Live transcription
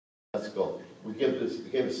we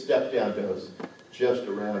gave a step-down dose just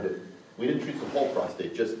around it. We didn't treat the whole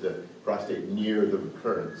prostate, just the prostate near the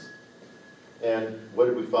recurrence. And what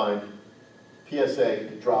did we find?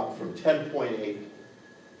 PSA dropped from 10.8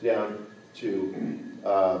 down to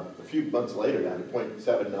a few months later, down to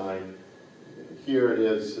 0.79. Here it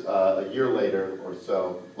is a year later or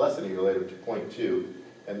so, less than a year later, to 0.2.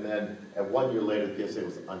 And then at 1 year later, the PSA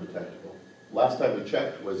was undetectable. Last time we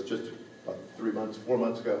checked was just about 4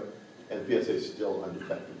 months ago, and the PSA is still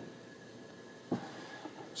undetectable.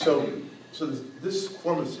 So this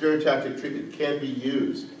form of stereotactic treatment can be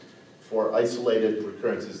used for isolated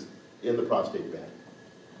recurrences in the prostate bed.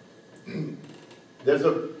 There's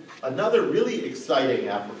another really exciting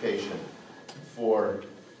application for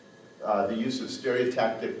the use of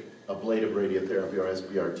stereotactic ablative radiotherapy, or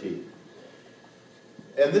SBRT.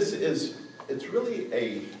 And it's really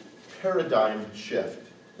a paradigm shift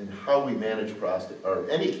in how we manage prostate, or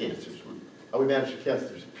any cancers, how we manage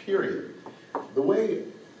cancers, period. The way,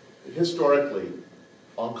 historically,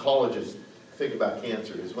 oncologists think about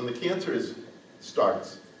cancer is when the cancer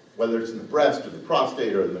starts, whether it's in the breast or the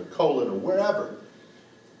prostate or in the colon or wherever,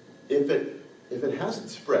 if it hasn't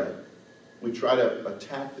spread, we try to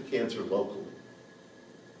attack the cancer locally.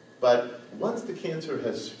 But once the cancer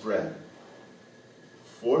has spread,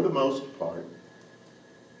 for the most part,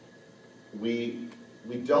 we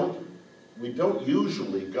don't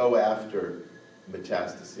usually go after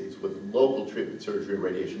metastases with local treatment, surgery, and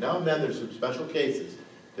radiation. Now and then there's some special cases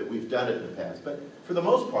that we've done it in the past, but for the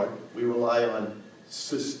most part, we rely on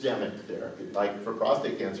systemic therapy. Like for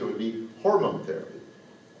prostate cancer, it would be hormone therapy,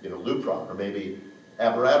 Lupron, or maybe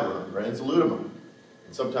abiraterone, or enzalutamide,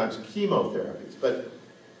 and sometimes chemotherapies.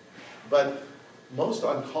 But most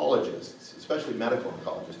oncologists, especially medical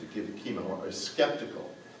oncologists who give chemo, are skeptical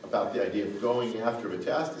about the idea of going after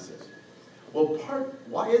metastasis. Well,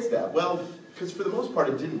 why is that? Well, because for the most part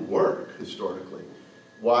it didn't work historically.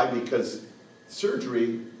 Why? Because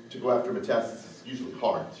surgery to go after metastasis is usually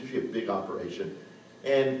hard. It's usually a big operation.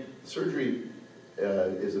 And surgery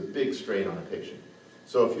is a big strain on a patient.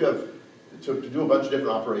 So if you have to do a bunch of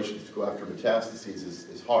different operations to go after metastases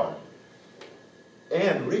is hard.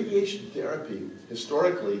 And radiation therapy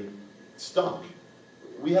historically stunk.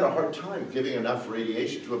 We had a hard time giving enough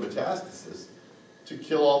radiation to a metastasis to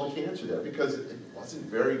kill all the cancer there because it wasn't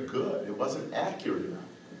very good. It wasn't accurate enough.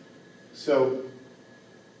 So,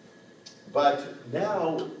 but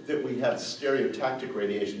now that we have stereotactic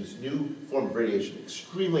radiation, this new form of radiation,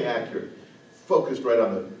 extremely accurate, focused right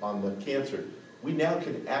on the cancer, we now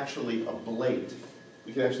can actually ablate.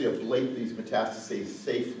 We can actually ablate these metastases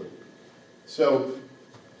safely. So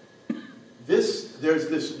there's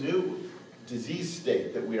this new disease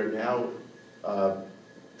state that we are now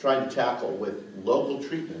trying to tackle with local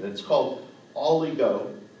treatment. And it's called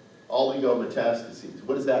oligometastases.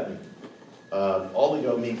 What does that mean?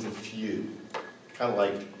 Oligo means a few. Kind of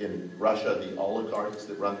like in Russia, the oligarchs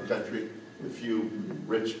that run the country, the few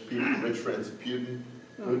rich people, rich friends of Putin,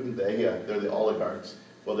 they're the oligarchs.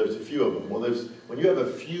 Well, there's a few of them. Well, when you have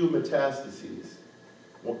a few metastases,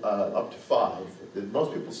 up to 5,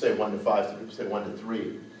 most people say 1 to 5, some people say 1 to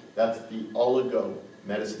 3. That's the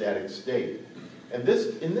oligometastatic state. And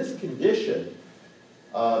in this condition,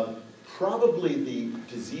 probably the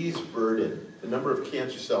disease burden, the number of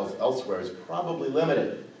cancer cells elsewhere is probably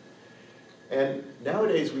limited. And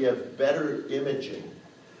nowadays we have better imaging,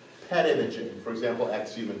 PET imaging, for example,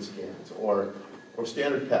 ex-human scans, or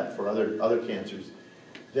standard PET for other cancers,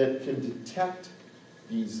 that can detect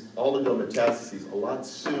these oligometastases a lot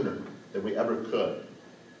sooner than we ever could.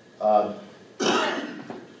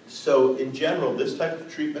 So in general, this type of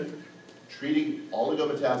treatment, treating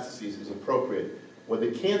oligometastases, is appropriate when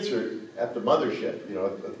the cancer at the mothership,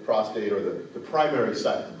 at the prostate or the primary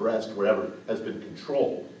site, the breast, wherever, has been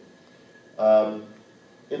controlled.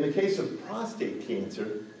 In the case of prostate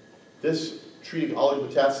cancer, this treating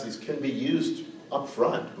oligometastases can be used up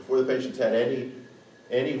front before the patient's had any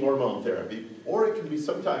hormone therapy, or it can be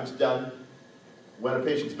sometimes done when a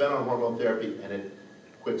patient's been on hormone therapy and it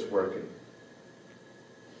quits working.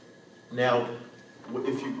 Now,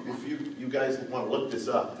 if you guys want to look this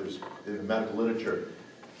up, there's in the medical literature,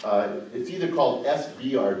 it's either called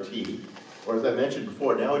SBRT, or as I mentioned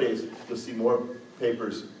before, nowadays you'll see more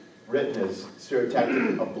papers written as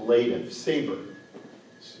stereotactic ablative, SABR,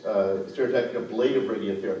 stereotactic ablative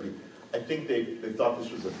radiotherapy. I think they thought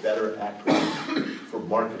this was a better acronym for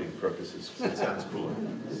marketing purposes, because it sounds cooler.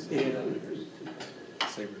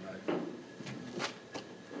 Cyberknife.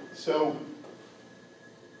 So,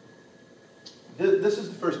 this is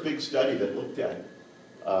the first big study that looked at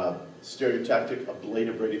stereotactic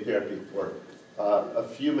ablative radiotherapy for a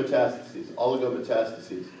few metastases,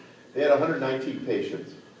 oligometastases. They had 119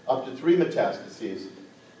 patients, up to 3 metastases.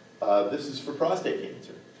 This is for prostate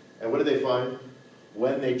cancer. And what did they find?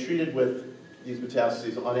 When they treated with these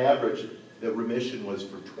metastases, on average, the remission was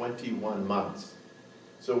for 21 months.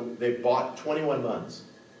 So they bought 21 months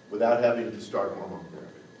without having to start hormone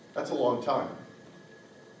therapy. That's a long time.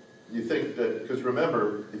 You think that, because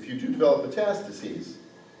remember, if you do develop metastases,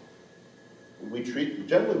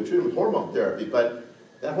 generally we treat them with hormone therapy, but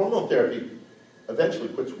that hormone therapy eventually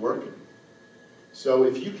quits working. So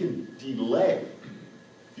if you can delay,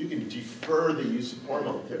 if you can defer the use of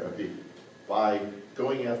hormone therapy by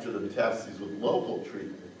going after the metastases with local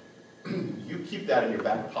treatment, you keep that in your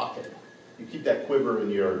back pocket. You keep that quiver in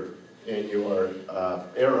your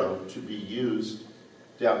arrow to be used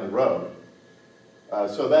down the road.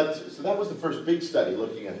 So that was the first big study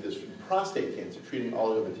looking at this from prostate cancer, treating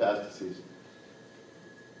oligometastases.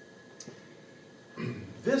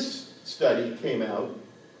 This study came out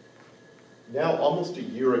now almost a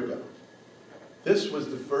year ago. This was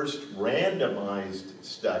the first randomized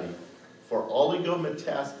study for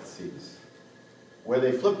oligometastases, where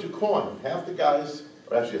they flipped a coin. Half the guys,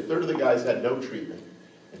 or actually a third of the guys had no treatment,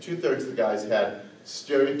 and 2/3 of the guys had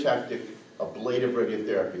stereotactic ablative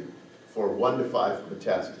radiotherapy for 1 to 5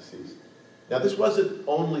 metastases. Now this wasn't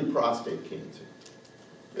only prostate cancer.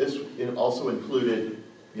 This also included,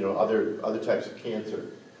 other types of cancer.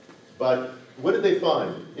 But what did they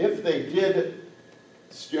find? If they did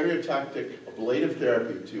stereotactic ablative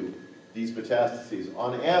therapy to these metastases,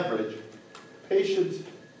 on average, patients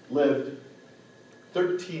lived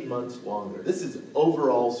 13 months longer. This is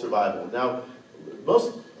overall survival. Now,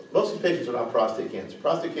 most of the patients are not prostate cancer.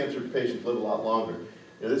 Prostate cancer patients live a lot longer.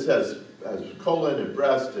 This has colon and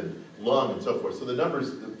breast and lung and so forth. So the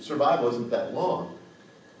survival isn't that long.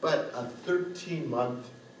 But a 13-month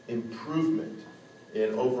improvement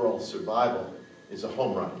in overall survival is a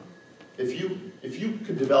home run. If you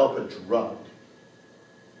could develop a drug,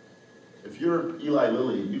 if you're Eli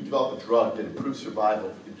Lilly and you develop a drug that improves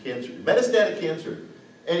survival in cancer, metastatic cancer,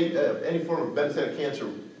 any form of metastatic cancer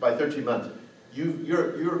by 13 months,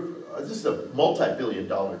 this is a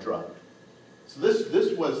multi-billion-dollar drug. So this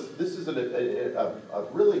is a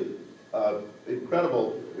really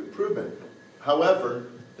incredible improvement. However,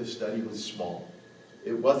 the study was small.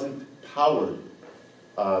 It wasn't powered.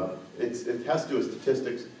 It has to do with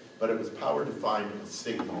statistics, but it was powered to find a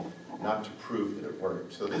signal, not to prove that it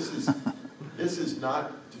worked. So this is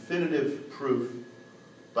not definitive proof,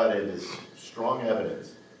 but it is strong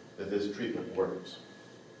evidence that this treatment works.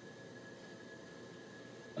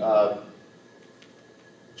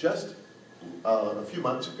 Just a few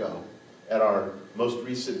months ago, at our most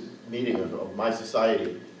recent meeting of my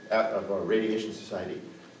society, of our radiation society,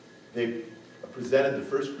 they presented the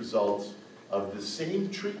first results of the same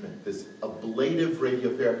treatment, this ablative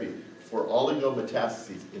radiotherapy for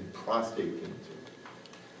oligometastases in prostate cancer.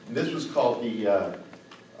 And this was called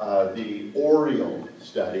the Oriole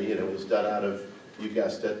study, and it was done out of, you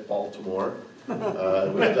guessed it, Baltimore. It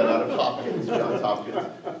was done out of Hopkins, Johns Hopkins.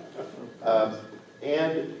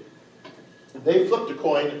 And they flipped a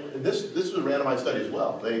coin, and this was a randomized study as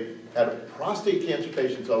well. They had prostate cancer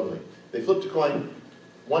patients only. They flipped a coin.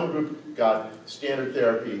 One group got standard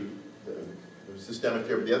therapy, systemic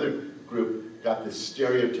therapy. The other group got the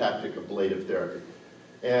stereotactic ablative therapy.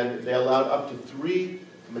 And they allowed up to 3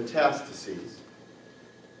 metastases.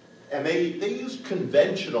 And they used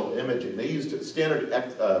conventional imaging. They used a standard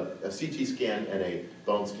a CT scan and a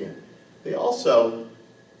bone scan. They also,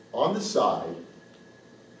 on the side,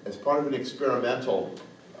 as part of an experimental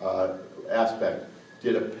aspect,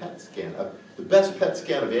 did a PET scan, the best PET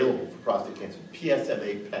scan available for prostate cancer,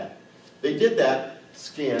 PSMA PET. They did that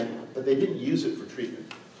scan, but they didn't use it for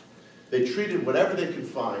treatment. They treated whatever they could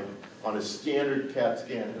find on a standard CAT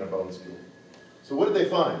scan and a bone scan. So what did they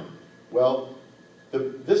find? Well,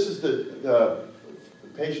 this is the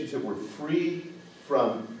patients that were free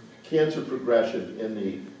from cancer progression in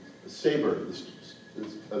the SABR,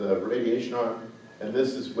 the radiation arm, and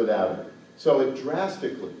this is without it. So it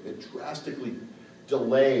drastically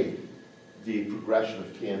delayed the progression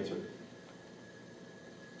of cancer.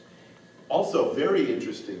 Also, very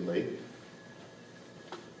interestingly,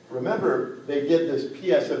 remember they did this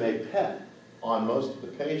PSMA PET on most of the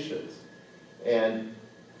patients, and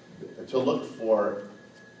to look for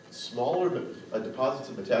smaller deposits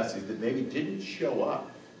of metastases that maybe didn't show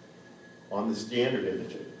up on the standard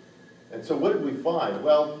imaging. And so what did we find?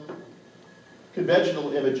 Well,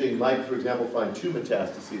 conventional imaging might, for example, find 2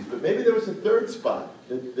 metastases, but maybe there was a third spot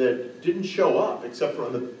that didn't show up except for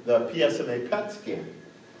on the PSMA PET scan.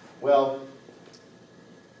 Well,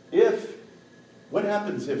 if what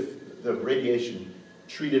happens if the radiation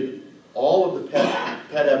treated all of the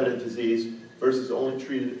PET-evident disease versus only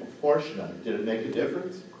treated a portion of it? Did it make a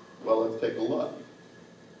difference? Well, let's take a look.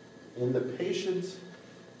 In the patients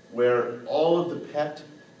where all of the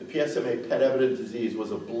PSMA PET-evident disease was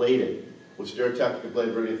ablated with stereotactic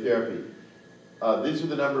ablative radiotherapy, these are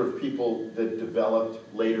the number of people that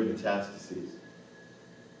developed later metastases.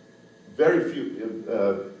 Very few,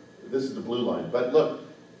 this is the blue line, but look,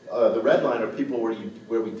 the red line are people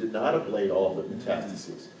where we did not ablate all of the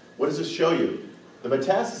metastases. What does this show you? The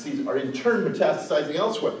metastases are in turn metastasizing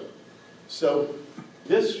elsewhere. So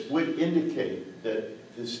this would indicate that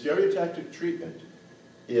the stereotactic treatment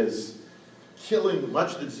is killing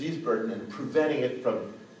much of the disease burden and preventing it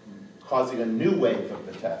from causing a new wave of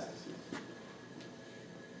metastases.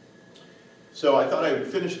 So I thought I would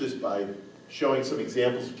finish this by showing some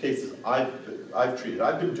examples of cases I've treated.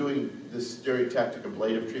 I've been doing this stereotactic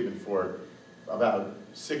ablative treatment for about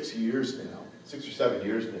 6 years now, 6 or 7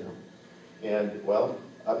 years now. And, well,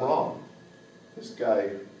 I'm wrong. This guy,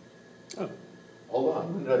 hold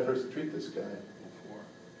on, when did I first treat this guy?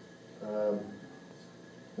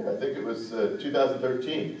 Yeah, I think it was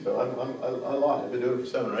 2013, so I lied. I've been doing it for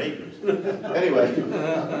 7 or 8 years.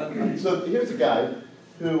 Anyway, so here's a guy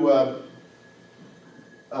who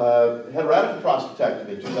had radical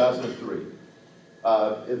prostatectomy in 2003.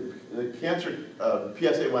 The cancer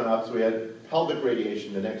PSA went up, so he had pelvic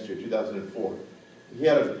radiation the next year, 2004. He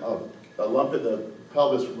had a lump in the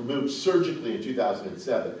pelvis removed surgically in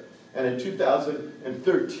 2007. And in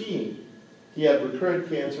 2013, he had recurrent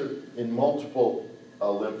cancer in multiple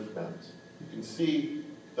lymph nodes. You can see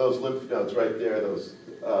those lymph nodes right there, those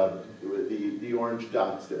the orange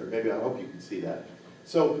dots there. Maybe I hope you can see that.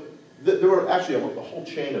 So there were actually a whole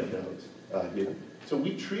chain of nodes here. So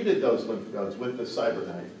we treated those lymph nodes with the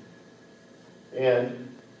Cyberknife. And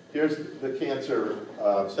here's the cancer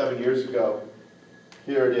 7 years ago.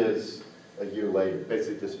 Here it is a year later,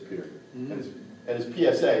 basically disappeared. Mm-hmm. And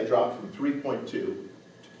his PSA dropped from 3.2 to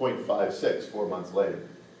 0.56 4 months later.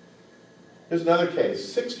 Here's another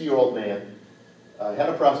case, 60-year-old man, had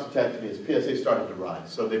a prostatectomy, his PSA started to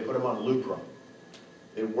rise, so they put him on Lupron.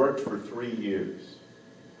 It worked for 3 years.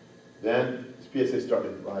 Then his PSA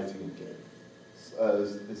started rising again.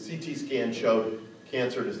 The CT scan showed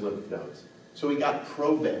cancer in his lymph nodes. So he got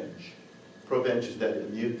Provenge. Provenge is that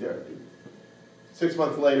immune therapy. 6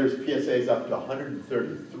 months later, his PSA is up to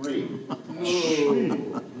 133.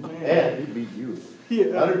 And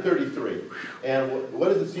 133. And what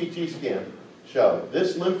does the CT scan show?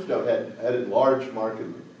 This lymph node had enlarged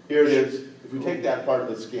markedly. Here it is. If we take that part of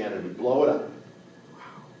the scan and we blow it up,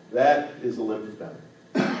 that is a lymph node.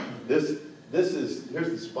 This is, here's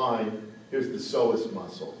the spine, here's the psoas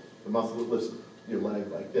muscle, the muscle that lifts your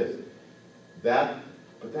leg like this. But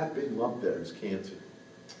that big lump there is cancer.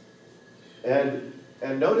 And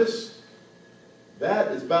notice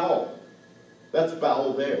that is bowel. That's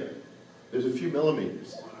bowel there. There's a few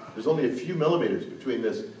millimeters. There's only a few millimeters between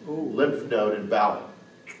this lymph node and bowel.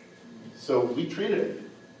 So we treated it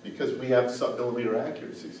because we have sub-millimeter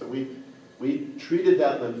accuracy. So we treated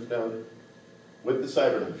that lymph node with the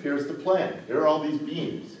Cyberknife. Here's the plan. Here are all these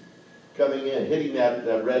beams coming in, hitting that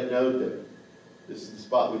red node there. This is the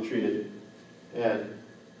spot we treated. And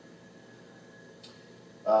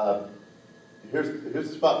here's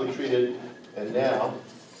the spot we treated, and now,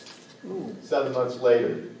 7 months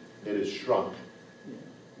later, it has shrunk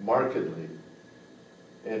markedly.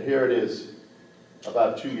 And here it is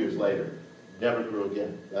about 2 years later. Never grew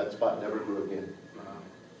again. That spot never grew again.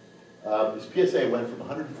 His PSA went from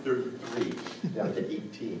 133 down to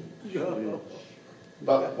 18.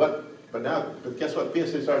 But guess what?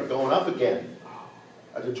 PSA started going up again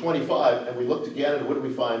to 25, and we looked again, and what did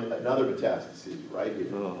we find? Another metastasis right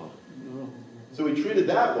here. So we treated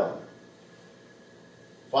that one.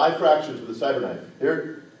 5 fractures with a Cyberknife.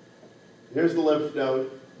 Here's the lymph node.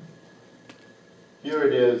 Here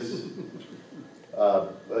it is. I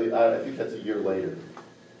think that's a year later.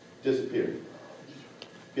 Disappeared.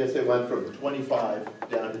 PSA went from 25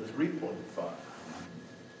 down to 3.5.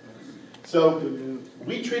 So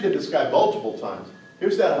we treated this guy multiple times.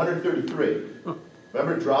 Here's that 133.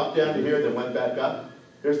 Remember, it dropped down to here, then went back up?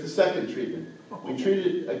 Here's the second treatment. We treated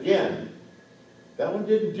it again. That one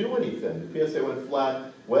didn't do anything. The PSA went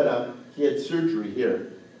flat, went up. He had surgery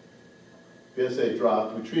here. PSA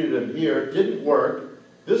dropped. We treated him here. Didn't work.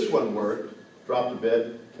 This one worked. Dropped a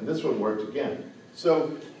bit. And this one worked again.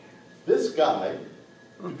 So this guy,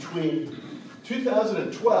 between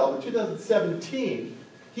 2012 and 2017,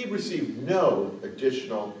 he received no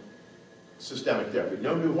additional systemic therapy,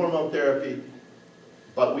 no new hormone therapy,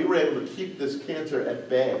 but we were able to keep this cancer at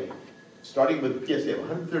bay starting with PSA of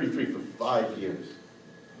 133 for 5 years,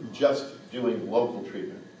 just doing local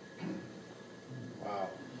treatment. Wow.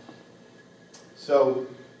 So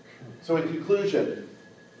in conclusion,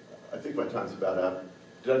 I think my time's about up.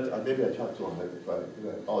 Maybe I talked too long, but I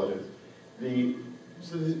apologize.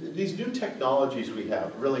 So these new technologies we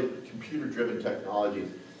have, really computer-driven technologies,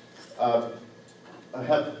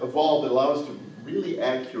 have evolved that allow us to really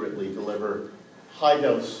accurately deliver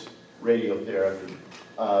high-dose radiotherapy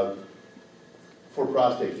for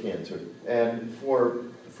prostate cancer. And for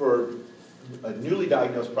a newly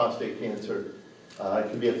diagnosed prostate cancer, it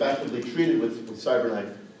can be effectively treated with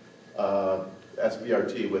Cyberknife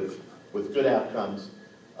SBRT with good outcomes,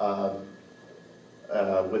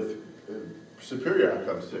 with superior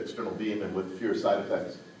outcomes to external beam and with fewer side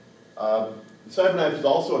effects. The Cyberknife is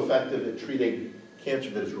also effective at treating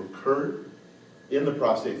cancer that has recurred in the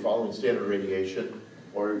prostate following standard radiation,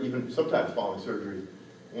 or even sometimes following surgery.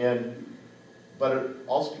 But it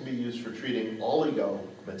also can be used for treating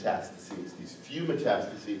oligometastases, these few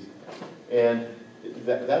metastases. And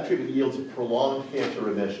that treatment yields a prolonged cancer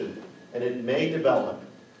remission, and it may develop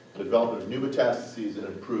the development of new metastases and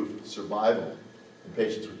improve survival in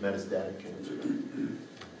patients with metastatic cancer.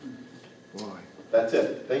 Boy. That's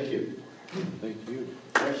it. Thank you. Thank you.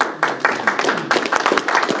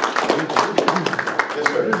 Yes,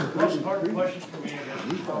 sir. Most important question for me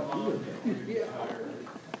is how long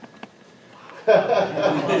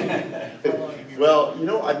Well, you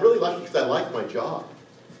know, I'm really lucky because I like my job.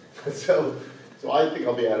 so I think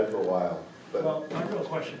I'll be at it for a while. But. Well, my real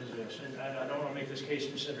question is this, and I don't want to make this case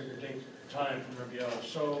specific or take time from everybody else.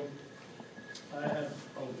 So I had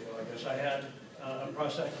a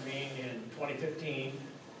prostatectomy in 2015.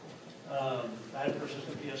 I had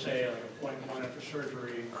persistent PSA, like a point after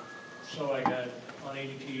surgery. So I got on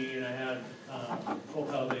ADT and I had full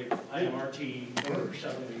pelvic IMRT for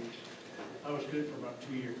 7 weeks. I was good for about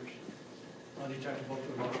 2 years. Undetectable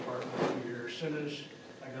for the most part for 2 years. As soon as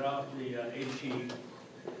I got off the ADT,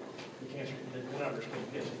 the cancer, the numbers came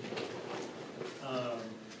hit.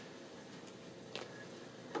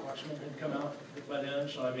 Approximate didn't come out by then,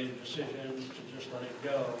 so I made a decision to just let it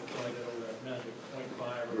go until I got over that magic 0.5.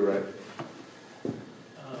 Right.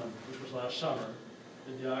 Which was last summer.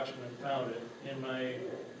 The dioxin found it in my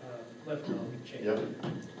lymph node chamber.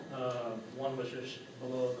 Yep. One was just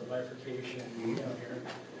below the bifurcation down here,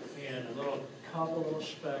 and a couple little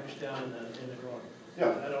specks down in the groin.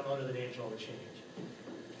 Yeah. I don't know the names of all the change.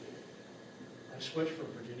 I switched from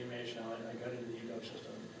Virginia Mason. I got into the ego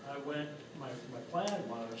system. I went. My plan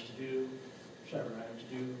was to do Cyberknife, to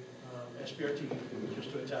do SBRT, just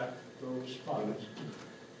to attack those spots.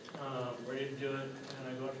 Ready to do it, and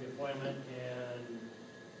I go to the appointment, and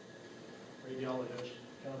radiologist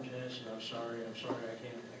comes in and says, I'm sorry, I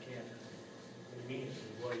can't. What do you mean? He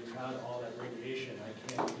said, well, you've had all that radiation,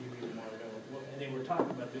 I can't give you more. And they were talking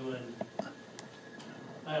about doing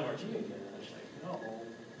IMRT again, and I was like, no,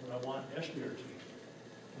 but I want SBRT.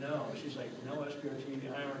 No, she's like, no SBRT,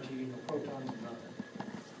 IMRT, no protons, nothing.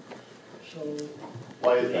 So,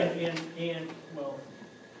 Why is that? And well,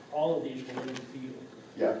 all of these were in the field.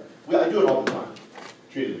 Yeah. Well, I do it all the time.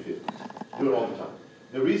 Treat in the field. Do it all the time.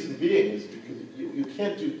 The reason being is because you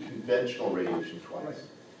can't do conventional radiation twice. Right.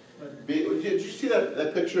 But, Did you see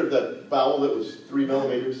that picture of that bowel that was 3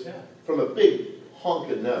 millimeters? yeah. From a big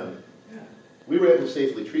honk of node. Yeah. We were able to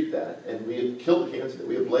safely treat that, and we had killed the cancer.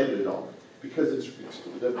 We ablated it all. Because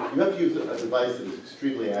you have to use a device that is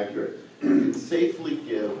extremely accurate. You can safely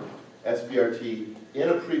give SBRT in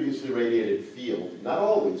a previously radiated field, not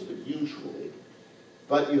always, but usually.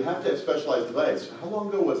 But you have to have a specialized device. How long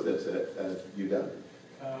ago was this at UW?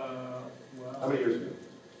 Well, How many years ago?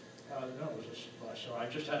 No, it was just last summer. I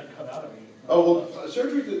just had it cut out of me. Oh, well,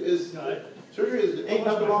 surgery ain't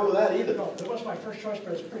nothing wrong with that either. No, it was my first choice,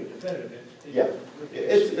 but it's pretty definitive. Yeah,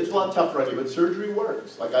 it's a lot tougher on you, but surgery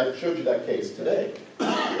works. Like I showed you that case today.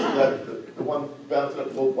 The one bouncing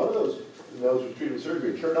up, well, one of those nodes was treated with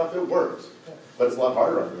surgery. Sure enough, it works. But it's a lot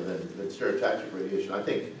harder on you than stereotactic radiation, I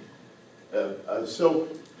think. So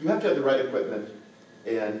you have to have the right equipment,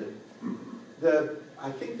 and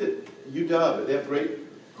I think that UW, they have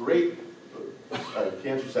great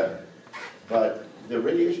cancer center, but the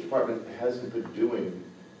radiation department hasn't been doing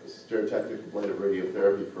stereotactic ablative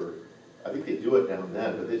radiotherapy for, I think they do it now and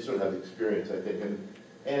then, but they just don't have the experience, I think.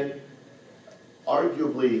 And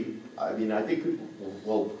arguably, I mean, I think people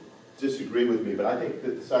will disagree with me, but I think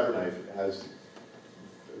that the Cyberknife has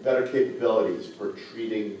better capabilities for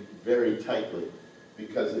treating very tightly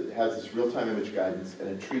because it has this real-time image guidance and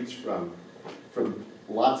it treats from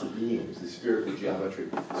lots of beams, the spherical geometry.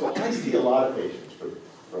 So I see a lot of patients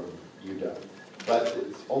from UW. but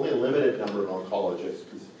it's only a limited number of oncologists,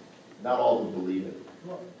 because not all of them believe it.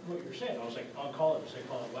 Well, what you're saying, I was like, oncologists, they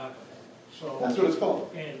call it wacko. So, That's what it's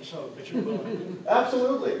called. and so, but you're willing to do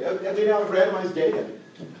Absolutely, and we now have randomized data.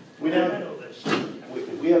 We I now, know this.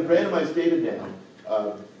 we have randomized data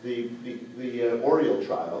now, the Oriole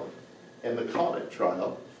trial and the Comet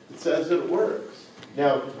trial, that says that it works.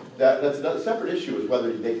 Now, that's another separate issue, is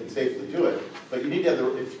whether they can safely do it, but you need to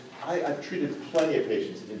have I've treated plenty of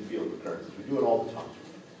patients in field recurrences, we do it all the time.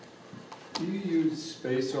 Do you use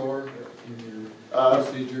SpaceOR in your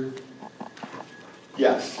procedure?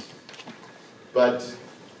 Yes, but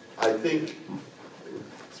I think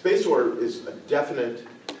SpaceOR is a definite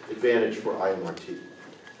advantage for IMRT.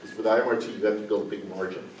 Because with IMRT, you have to build a big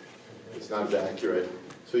margin. It's not as accurate.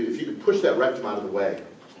 So if you can push that rectum out of the way,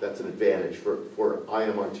 that's an advantage for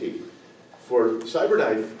IMRT. For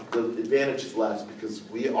Cyberknife, the advantage is less because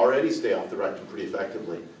we already stay off the rectum pretty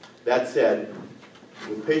effectively. That said,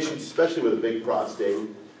 with patients, especially with a big prostate,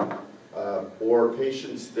 or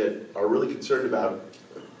patients that are really concerned about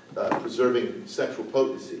preserving sexual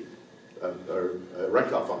potency or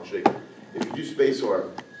erectile functioning, if you do SpaceOR,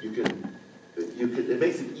 it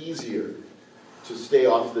makes it easier to stay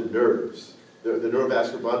off the nerves, the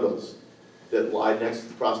neurovascular bundles that lie next to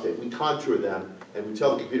the prostate. We contour them, and we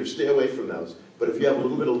tell the computer, stay away from those. But if you have a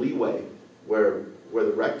little bit of leeway where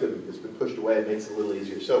the rectum has been pushed away, it makes it a little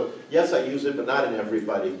easier. So yes, I use it, but not in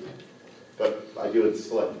everybody. But I do it in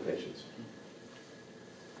selected patients.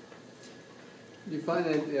 Do you find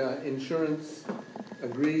that insurance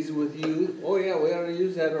agrees with you? Oh yeah, we ought to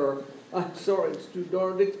use that, or I'm sorry, it's too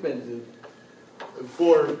darned expensive.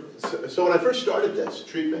 So when I first started this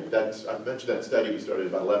treatment, I mentioned that study we started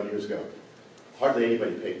about 11 years ago. Hardly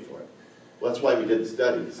anybody paid for it. Well, that's why we did the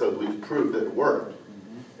study, so we've proved that it worked.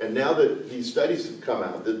 And now that these studies have come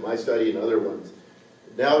out, that my study and other ones,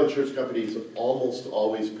 now insurance companies almost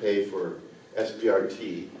always pay for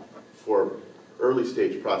SBRT for early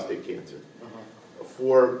stage prostate cancer.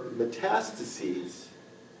 For metastases,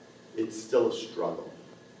 it's still a struggle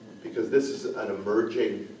because this is an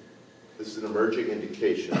emerging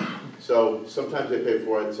indication. So sometimes they pay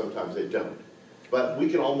for it, sometimes they don't. But we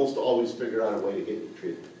can almost always figure out a way to get you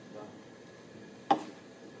treated.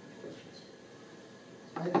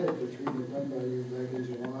 I had the treatment done by you back in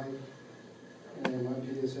July, and my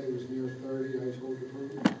PSA was near 30, I told the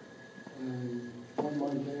group. And 1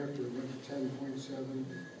 month after, it went to 10.7.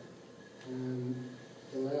 And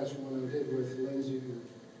the last one I did with Lindsay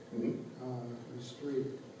was 3.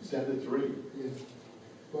 7 to 3. Yeah.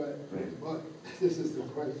 But this is the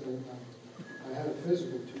question. I had a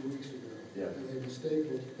physical 2 weeks ago. Yeah. And they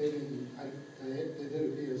mistaken, they did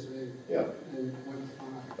a PSA. Yeah. And it went to 5.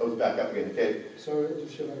 Oh, it's back up again. Okay. So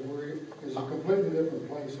should I worry? It's a completely different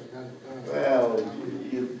place. I got it done. Well,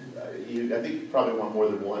 I think you probably want more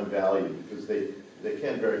than one value because they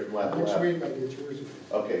can vary from lab to Next lab. week I get yours.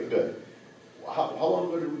 Okay, good. How long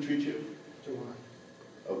ago did we treat you? July.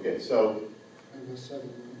 Okay, so I was 7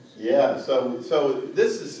 months. yeah, so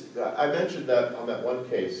this is, I mentioned that on that one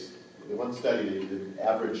case, the one study, the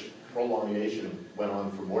average prolongation went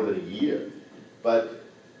on for more than a year. But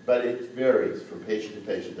it varies from patient to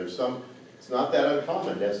patient. It's not that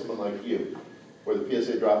uncommon to have someone like you, where the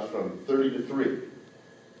PSA drops from 30 to 3,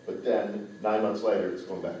 but then 9 months later it's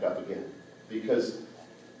going back up again. Because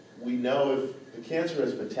we know if the cancer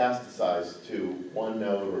has metastasized to one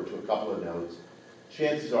node or to a couple of nodes,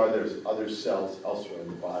 chances are there's other cells elsewhere in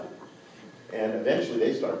the body. And eventually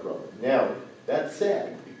they start growing. Now, that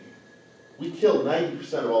said, we kill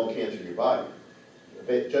 90% of all the cancer in your body,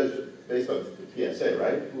 judged based on the PSA,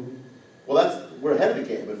 right? Mm-hmm. Well, we're ahead of the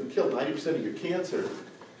game. If we kill 90% of your cancer,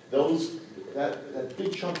 that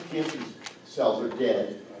big chunk of cancer cells are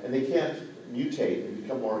dead, and they can't mutate and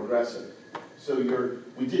become more aggressive. So it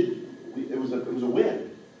was a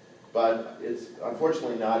win, but it's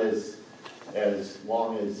unfortunately not as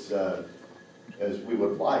long as we would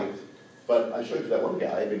have liked. But I showed you that one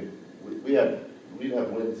guy. I mean, we'd have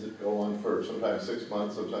wins that go on for sometimes 6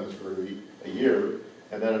 months, sometimes for a year,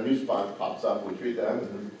 and then a new spot pops up. We treat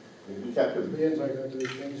them, and we kept them. Means I got those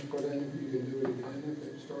things put in. You can do it again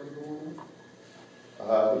if it started going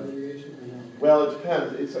on. Radiation or not? Well, it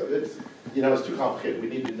depends. It's too complicated. We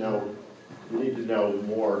need to know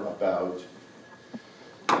more about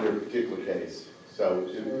your particular case. So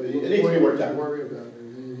it needs to be worked out. Worry about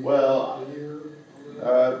it. Well, a year.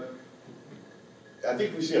 I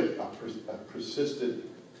think we see a persistent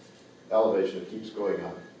elevation that keeps going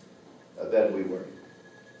up. Then we worry.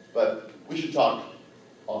 But we should talk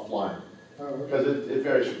offline Oh, okay. because it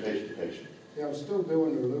varies from patient to patient. Yeah, I'm still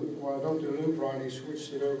doing the loop. Well, I don't do Lupron. He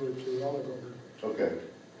switched it over to Eligard. Okay.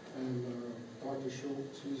 And Dr.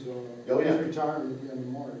 Schultz, he's Oh, yeah. retiring at the end of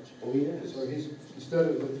March. Oh, yes. So he's, instead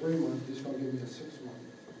of the 3 month, he's gonna give me a 6 month.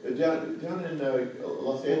 Down in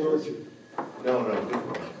Los Angeles? No, different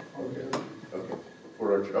one. Okay. Okay,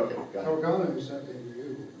 Port Orchard, okay, got it. Organa sent me to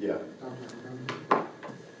you, Yeah, Dr. Organa.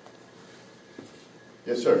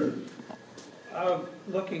 yes, sir.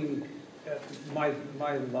 Looking at my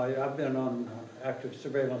life, I've been on active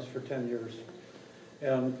surveillance for 10 years,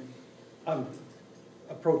 and I'm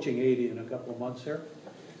approaching 80 in a couple of months here.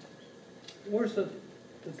 Where's the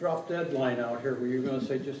drop dead line out here where you're going to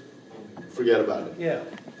say just, Forget about it. yeah,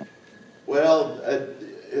 Well,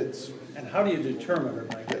 it's, and how do you determine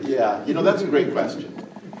it, I guess? yeah, that's a great question.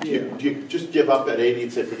 Do you just give up at 80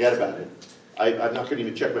 and say, forget about it? I'm not gonna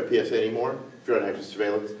even check my PSA anymore if you're on active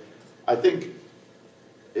surveillance. I think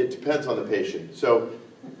it depends on the patient. So,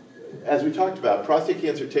 as we talked about, prostate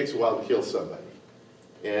cancer takes a while to kill somebody.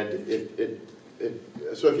 And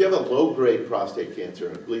so if you have a low-grade prostate cancer,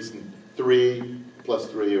 at least in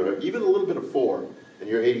 3+3, or even a little bit of 4, and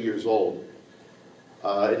you're 80 years old,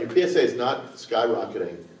 and your PSA is not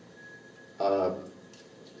skyrocketing,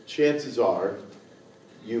 chances are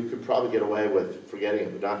you could probably get away with forgetting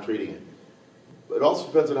it, but not treating it. But it also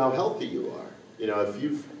depends on how healthy you are. If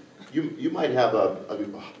you might have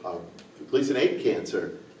at least an 8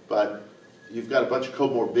 cancer, but you've got a bunch of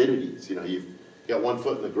comorbidities. You've got 1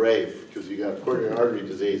 foot in the grave because you got coronary artery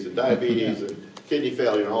disease and diabetes and kidney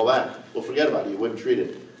failure and all that. Well, forget about it. You wouldn't treat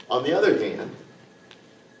it. On the other hand,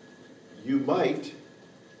 you might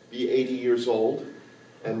be 80 years old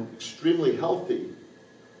and extremely healthy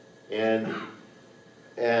and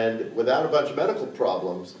without a bunch of medical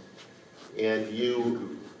problems, and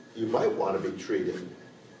you might want to be treated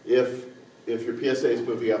if your PSA is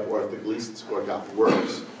moving up or if the Gleason score got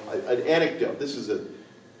worse. An anecdote, this is a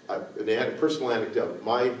personal anecdote.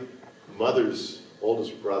 My mother's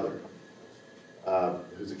oldest brother,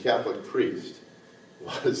 who's a Catholic priest,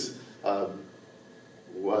 was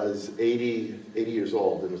 80 years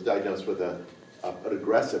old and was diagnosed with an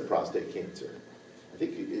aggressive prostate cancer. I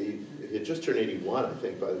think he had just turned 81, I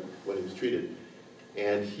think, when he was treated.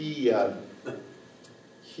 And he had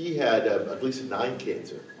a Gleason 9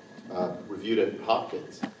 cancer, reviewed at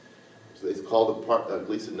Hopkins. So they called it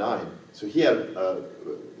Gleason 9. So he had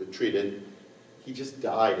treated. He just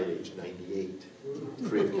died at age 98,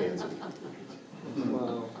 free of cancer.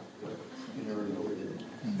 Wow.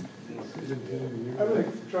 I've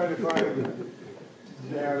been trying to find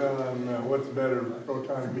data on what's better,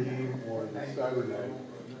 proton beam or the Cyberknife.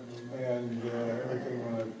 And everything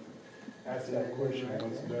when I ask that question,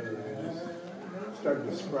 what's better, I just start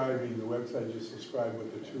describing, the website just described what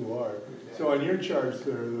the two are. So on your charts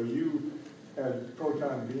there, though, you had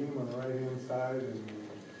proton beam on the right-hand side and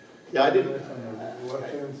Yeah, on the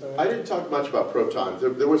left-hand side? I didn't talk much about protons.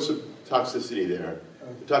 There was some toxicity there.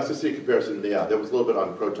 The toxicity comparison, yeah, there was a little bit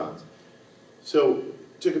on protons. So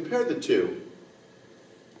to compare the two,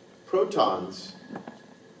 protons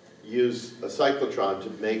use a cyclotron to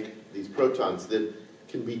make these protons that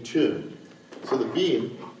can be tuned. So the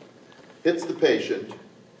beam hits the patient,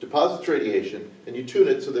 deposits radiation, and you tune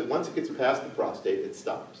it so that once it gets past the prostate, it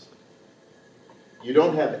stops. You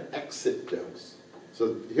don't have exit dose.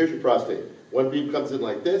 So here's your prostate. One beam comes in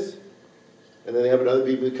like this, and then they have another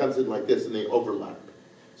beam that comes in like this, and they overlap.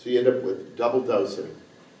 So you end up with double dosing.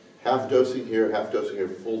 Half dosing here,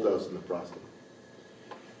 full dose in the prostate.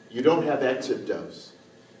 You don't have exit dose.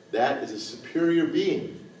 That is a superior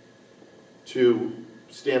beam to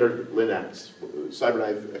standard Linux,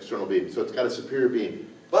 Cyberknife external beam. So it's got a superior beam.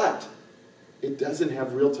 But it doesn't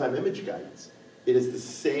have real-time image guidance. It is the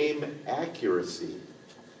same accuracy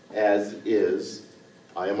as is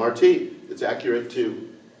IMRT. It's accurate to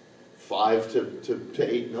 5 to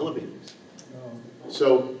 8 millimeters.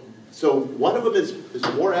 So one of them is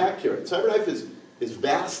more accurate. Cyberknife is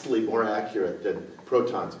vastly more accurate than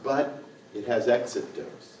protons, but it has exit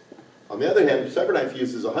dose. On the other hand, Cyberknife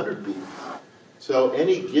uses 100 beams. So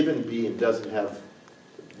any given beam doesn't have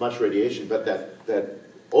much radiation, but that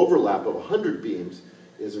overlap of 100 beams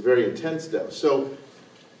is a very intense dose. So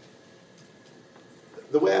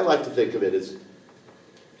the way I like to think of it is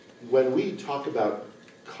when we talk about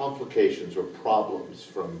complications or problems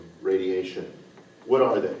from radiation, what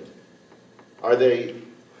are they? Are they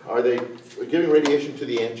giving radiation to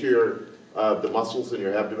the anterior, the muscles in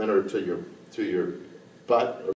your abdomen, or to your butt?